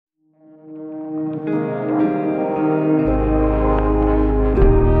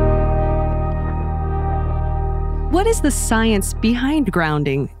what is the science behind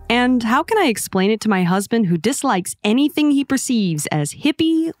grounding? And how can I explain it to my husband who dislikes anything he perceives as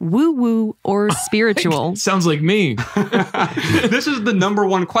hippie, woo-woo, or spiritual? Sounds like me. This is the number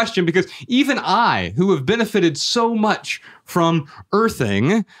one question, because even I, who have benefited so much from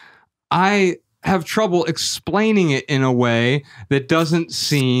earthing, I have trouble explaining it in a way that doesn't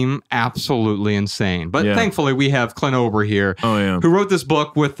seem absolutely insane. But thankfully, we have Clint Ober here, who wrote this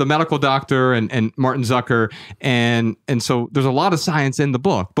book with the medical doctor and Martin Zucker. And so there's a lot of science in the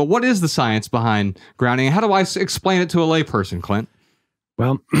book. But what is the science behind grounding? How do I explain it to a layperson, Clint?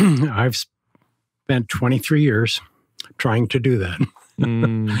 Well, I've spent 23 years trying to do that.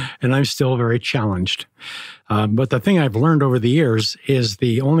 And I'm still very challenged. But the thing I've learned over the years is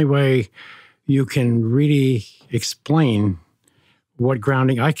the only way you can really explain what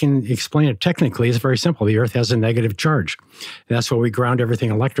grounding, I can explain it technically. It's very simple. The Earth has a negative charge. That's why we ground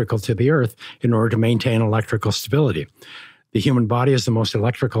everything electrical to the Earth in order to maintain electrical stability. The human body is the most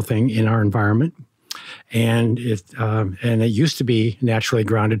electrical thing in our environment. And it used to be naturally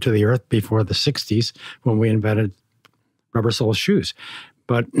grounded to the Earth before the 60s when we invented rubber sole shoes.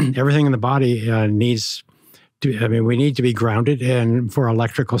 But everything in the body we need to be grounded and for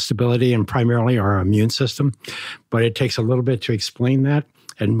electrical stability and primarily our immune system. But it takes a little bit to explain that.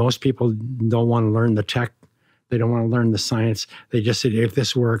 And most people don't want to learn the tech. They don't want to learn the science. They just say, if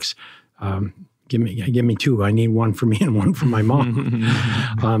this works, give me two. I need one for me and one for my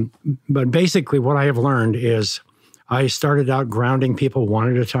mom. But basically what I have learned is I started out grounding people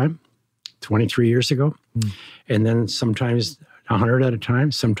one at a time 23 years ago. And then sometimes 100 at a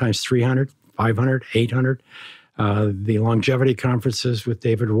time, sometimes 300. 500, 800. The longevity conferences with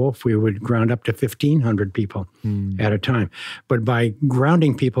David Wolf, we would ground up to 1,500 people at a time. But by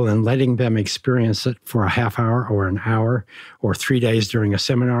grounding people and letting them experience it for a half hour or an hour or 3 days during a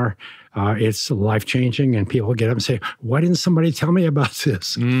seminar, it's life-changing. And people get up and say, why didn't somebody tell me about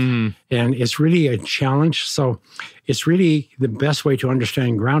this? And it's really a challenge. So it's really the best way to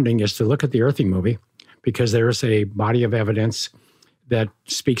understand grounding is to look at the Earthing movie, because there is a body of evidence that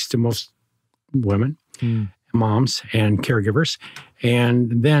speaks to most women, moms, and caregivers,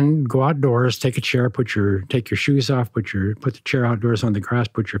 and then go outdoors, take a chair, take your shoes off, put the chair outdoors on the grass,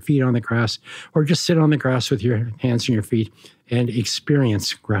 put your feet on the grass, or just sit on the grass with your hands on your feet and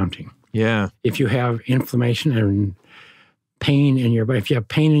experience grounding. Yeah. If you have inflammation and pain in your body, if you have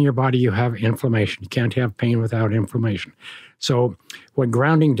pain in your body, you have inflammation. You can't have pain without inflammation. So what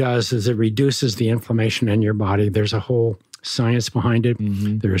grounding does is it reduces the inflammation in your body. There's a whole science behind it.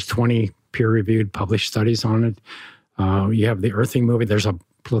 There's 20 peer-reviewed published studies on it. You have the Earthing movie. There's a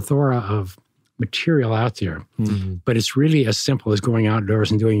plethora of material out there. But it's really as simple as going outdoors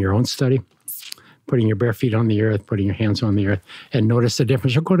and doing your own study, putting your bare feet on the earth, putting your hands on the earth, and notice the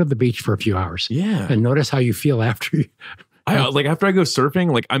difference. Or go to the beach for a few hours. And notice how you feel after you. After I go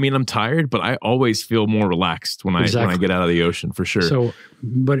surfing, I'm tired, but I always feel more relaxed when I get out of the ocean, for sure. So,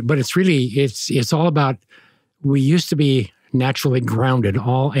 but it's really, it's all about, we used to be naturally grounded.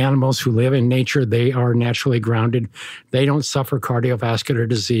 All animals who live in nature, they are naturally grounded. They don't suffer cardiovascular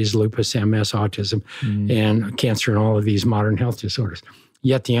disease, lupus, MS, autism, and cancer, and all of these modern health disorders.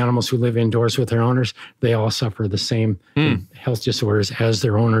 Yet the animals who live indoors with their owners, they all suffer the same health disorders as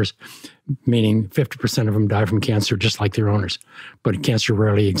their owners, meaning 50% of them die from cancer just like their owners. But cancer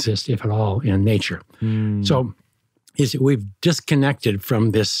rarely exists, if at all, in nature. So we've disconnected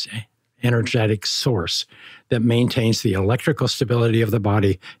from this energetic source that maintains the electrical stability of the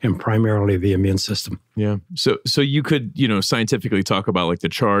body and primarily the immune system. Yeah. So you could, scientifically talk about the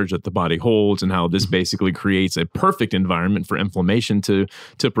charge that the body holds and how this basically creates a perfect environment for inflammation to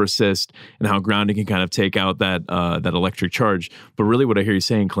persist, and how grounding can kind of take out that electric charge. But really what I hear you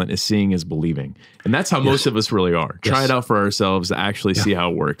saying, Clint, is seeing is believing. And that's how most of us really are. Try it out for ourselves to actually see how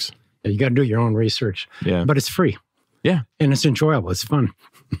it works. You got to do your own research. Yeah. But it's free. Yeah. And it's enjoyable. It's fun.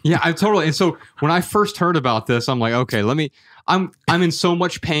 Yeah, I totally. And so when I first heard about this, I'm like, okay, I'm in so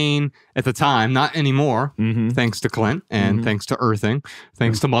much pain at the time, not anymore, thanks to Clint and thanks to Earthing,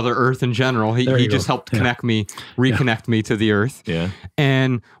 thanks to Mother Earth in general. He just helped reconnect me to the earth. Yeah.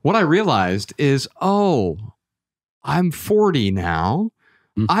 And what I realized is, I'm 40 now.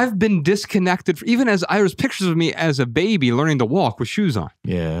 I've been disconnected, even as there's pictures of me as a baby learning to walk with shoes on.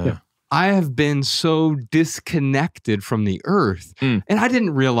 Yeah. I have been so disconnected from the earth. And I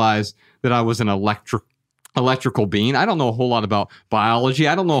didn't realize that I was an electrical being. I don't know a whole lot about biology.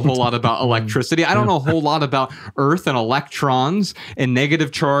 I don't know a whole lot about electricity. I don't know a whole lot about earth and electrons and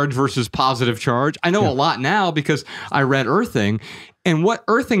negative charge versus positive charge. I know a lot now because I read Earthing. And what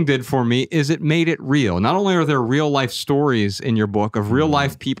Earthing did for me is it made it real. Not only are there real life stories in your book of real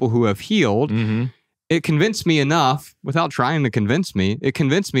life people who have healed, it convinced me enough without trying to convince me. It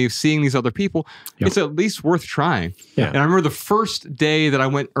convinced me of seeing these other people. Yep. It's at least worth trying. Yeah. And I remember the first day that I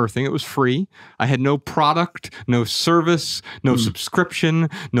went earthing, it was free. I had no product, no service, no subscription,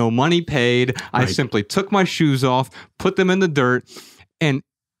 no money paid. I simply took my shoes off, put them in the dirt, and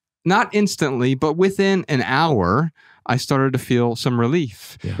not instantly, but within an hour, I started to feel some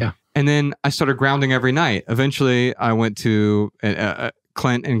relief. Yeah. And then I started grounding every night. Eventually, I went to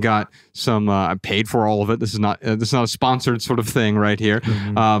Clint and got some. I paid for all of it. This is not a sponsored sort of thing right here.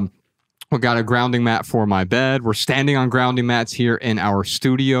 We got a grounding mat for my bed. We're standing on grounding mats here in our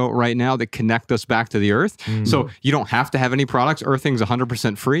studio right now that connect us back to the earth. So you don't have to have any products. Earthing's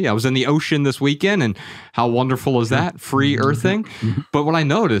 100% free. I was in the ocean this weekend, and how wonderful is that? Free earthing. But what I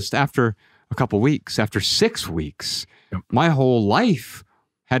noticed after a couple weeks, after 6 weeks, my whole life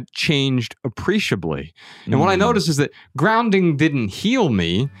had changed appreciably. And what I noticed is that grounding didn't heal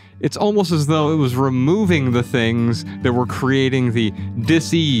me. It's almost as though it was removing the things that were creating the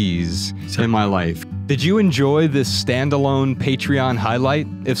dis-ease in my life. Did you enjoy this standalone Patreon highlight?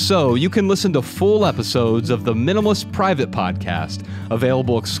 If so, you can listen to full episodes of the Minimalist Private Podcast,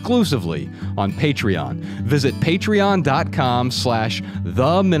 available exclusively on Patreon. Visit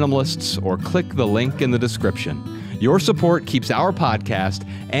patreon.com/theminimalists or click the link in the description. Your support keeps our podcast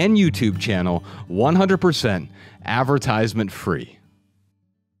and YouTube channel 100% advertisement free.